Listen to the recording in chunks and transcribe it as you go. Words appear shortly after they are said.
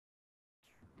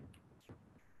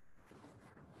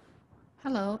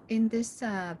Hello, in this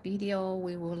video,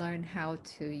 we will learn how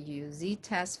to use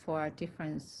z-test for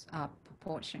different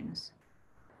proportions.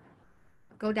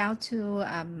 Go down to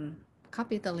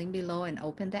copy the link below and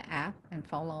open the app and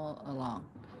follow along.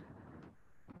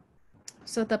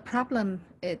 So the problem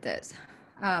is this.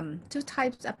 Two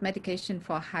types of medication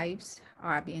for hives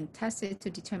are being tested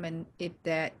to determine if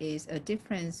there is a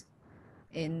difference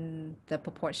in the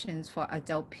proportions for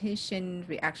adult patient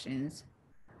reactions.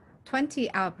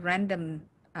 20 out of random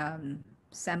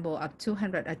sample of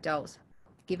 200 adults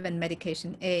given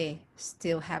medication A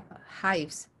still have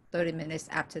hives 30 minutes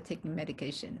after taking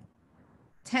medication.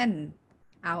 10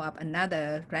 out of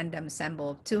another random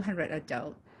sample of 200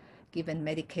 adults given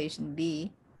medication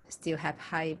B still have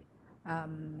hives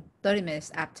 30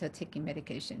 minutes after taking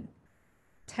medication.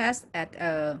 Test at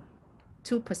a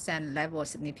 2% level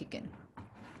significant.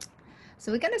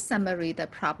 So we're going to summary the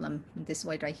problem in this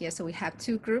way right here. So we have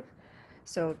two groups.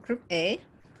 So group A,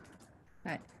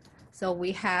 right? So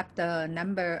we have the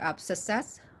number of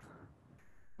success.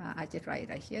 I just write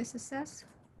right here, success.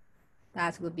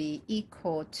 That would be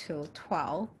equal to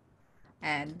 12.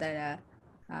 And the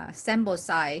sample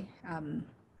size,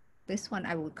 this one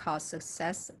I would call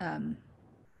success,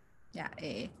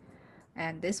 A.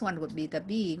 And this one would be the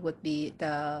B, would be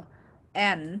the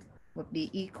N would be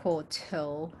equal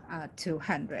to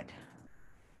 200.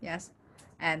 Yes.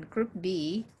 And group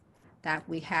B, that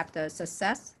we have the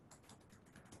success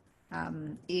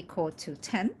equal to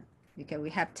 10. Okay, we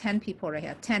have 10 people right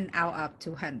here, 10 out of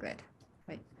 200,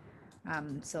 right?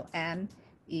 So N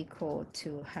equal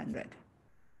to 100,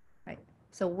 right?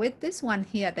 So with this one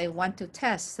here, they want to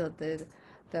test. So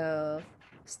the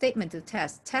statement to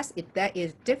test if there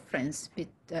is difference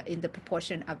in the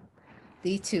proportion of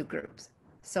these two groups.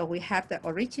 So we have the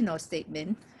original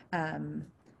statement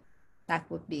that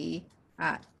would be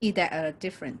either a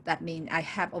different. That means I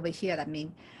have over here. That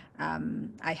means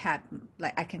I have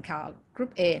like I can call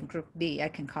group A and group B. I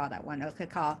can call that one. I can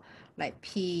call like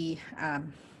PA.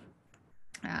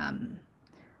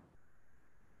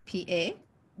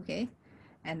 Okay,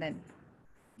 and then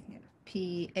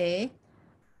PA.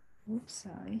 Oops,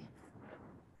 sorry.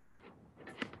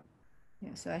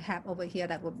 Yeah, so I have over here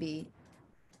that would be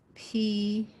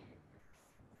PA.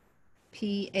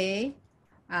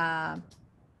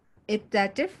 If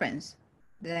that difference,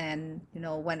 then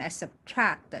when I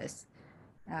subtract this,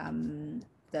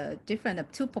 the difference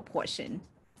of two proportion,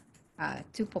 I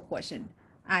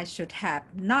should have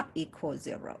not equal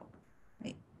 0,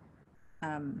 right?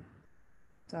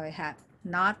 So I have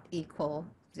not equal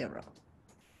 0.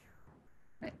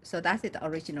 Right? So that's the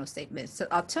original statement. So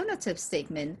alternative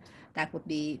statement, that would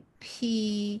be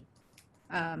PA,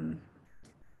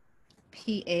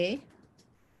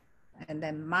 and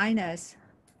then minus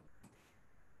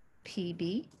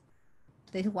PB.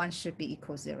 This one should be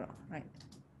equal 0, right?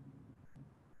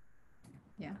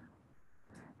 Yeah.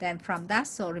 Then from that,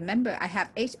 so remember I have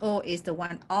HO is the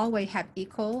one always have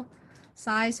equal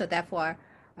size. So therefore,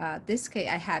 this case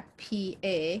I have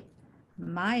PA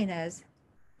minus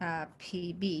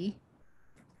PB.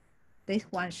 This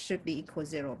one should be equal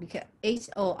 0 because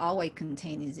HO always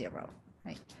contains 0,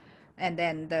 right? And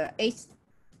then the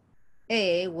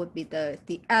HA would be the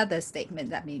other statement.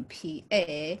 That means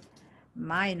PA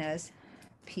minus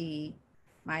P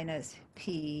minus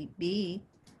PB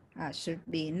should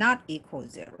be not equal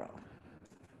 0.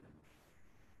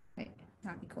 Right?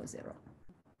 Not equal 0.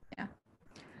 Yeah.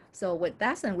 So with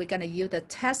that, then we're going to use the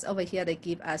test over here. They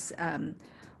give us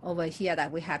over here that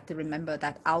we have to remember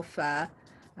that alpha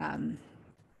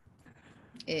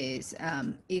is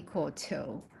equal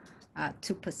to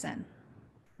 2%.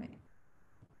 Right?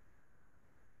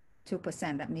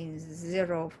 2%. That means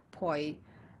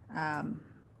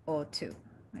 0.02.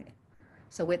 Right?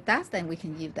 So with that, then we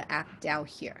can use the app down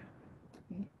here.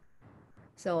 Okay?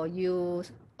 So you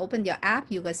open your app,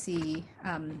 you will see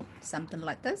something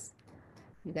like this.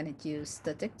 You're going to use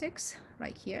statistics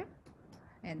right here.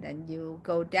 And then you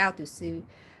go down to see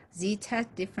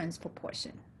z-test difference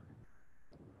proportion.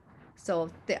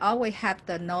 So they always have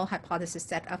the null hypothesis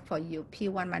set up for you.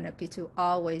 P1 minus P2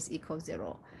 always equals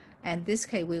 0. And this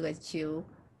case, we will choose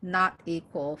not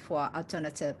equal for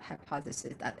alternative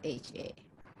hypothesis at HA.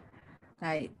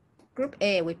 Right. Group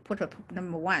A, we put a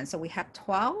number 1. So we have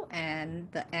 12, and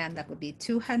the N, that would be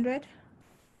 200.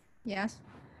 Yes.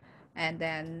 And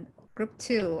then group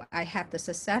 2, I have the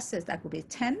successes, that would be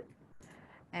 10.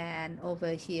 And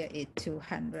over here is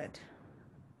 200.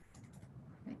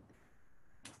 Right.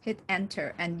 Hit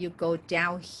enter, and you go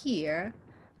down here,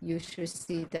 you should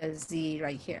see the Z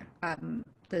right here.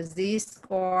 The Z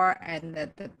score and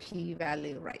the P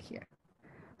value right here.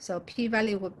 So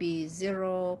p-value would be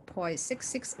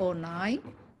 0.6609.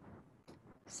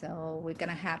 So we're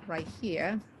gonna have right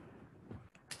here.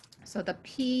 So the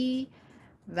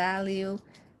p-value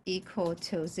equal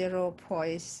to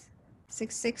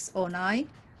 0.6609.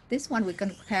 This one we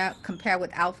can compare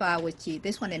with alpha, which is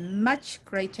this one is much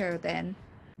greater than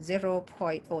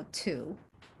 0.02.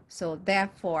 So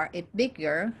therefore, it's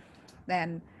bigger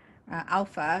than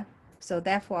alpha. So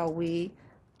therefore, we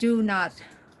do not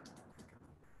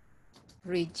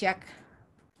reject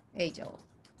HO.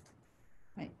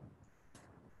 Right?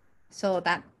 So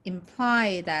that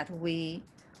implies that we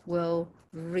will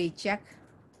reject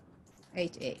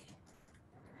HA.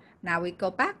 Now we go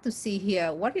back to see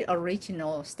here what is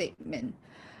original statement.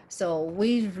 So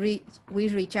we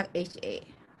reject HA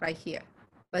right here,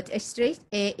 but HA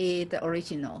is the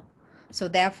original. So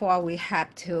therefore we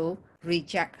have to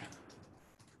reject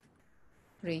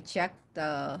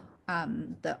the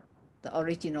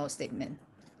original statement,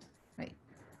 right?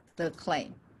 The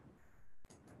claim.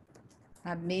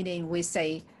 Meaning we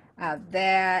say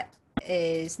there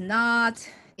is not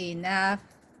enough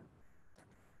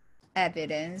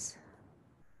evidence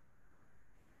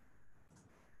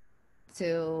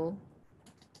to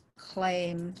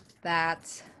claim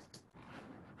that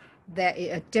there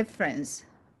is a difference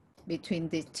between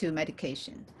the two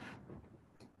medications.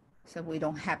 So we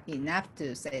don't have enough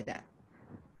to say that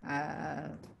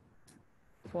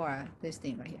for this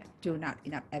thing right here. Do not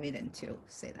enough evidence to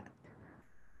say that.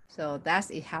 So that's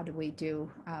it. How do we do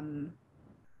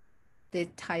this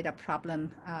type of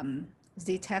problem,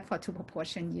 Z-test for two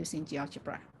proportion using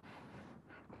GeoGebra?